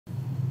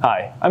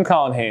Hi, I'm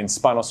Colin Haines,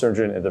 spinal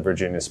surgeon at the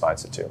Virginia Spine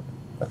Institute.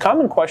 A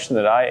common question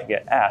that I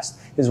get asked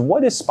is,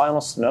 what is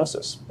spinal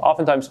stenosis?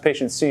 Oftentimes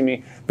patients see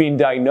me being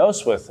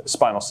diagnosed with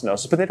spinal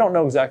stenosis, but they don't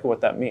know exactly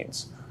what that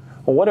means.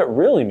 Well, what it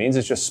really means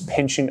is just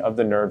pinching of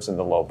the nerves in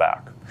the low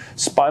back.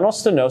 Spinal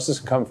stenosis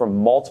can come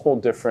from multiple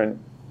different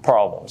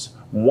problems.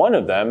 One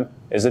of them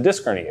is a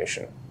disc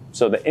herniation.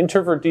 So the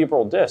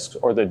intervertebral discs,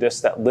 or the discs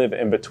that live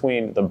in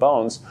between the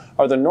bones,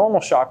 are the normal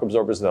shock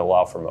absorbers that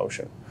allow for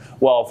motion.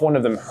 Well, if one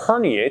of them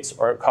herniates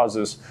or it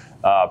causes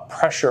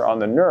pressure on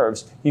the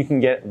nerves, you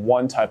can get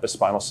one type of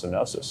spinal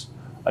stenosis.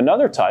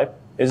 Another type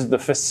is the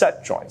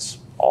facet joints.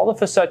 All the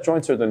facet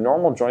joints are the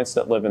normal joints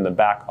that live in the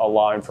back,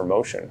 allowing for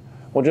motion.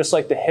 Well, just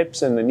like the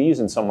hips and the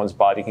knees in someone's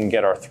body can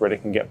get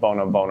arthritic and get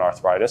bone-on-bone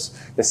arthritis,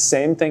 the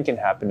same thing can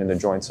happen in the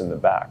joints in the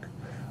back.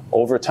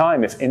 Over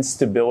time, if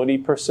instability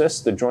persists,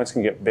 the joints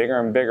can get bigger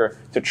and bigger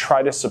to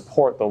try to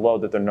support the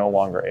load that they're no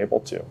longer able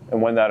to. And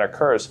when that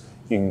occurs,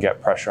 you can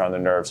get pressure on the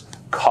nerves,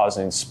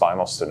 causing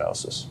spinal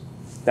stenosis.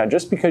 Now,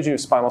 just because you have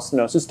spinal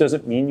stenosis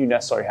doesn't mean you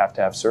necessarily have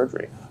to have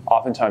surgery.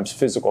 Oftentimes,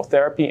 physical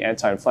therapy,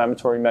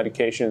 anti-inflammatory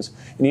medications,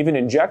 and even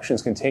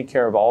injections can take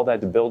care of all that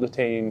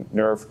debilitating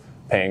nerve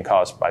pain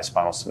caused by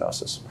spinal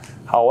stenosis.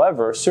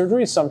 However,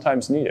 surgery is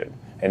sometimes needed.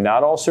 And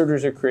not all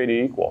surgeries are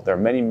created equal. There are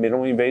many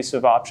minimally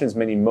invasive options,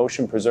 many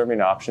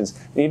motion-preserving options,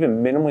 and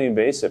even minimally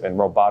invasive and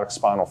robotic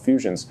spinal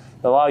fusions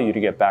that allow you to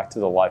get back to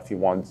the life you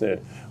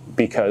wanted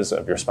because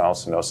of your spinal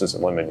stenosis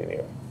eliminating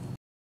you.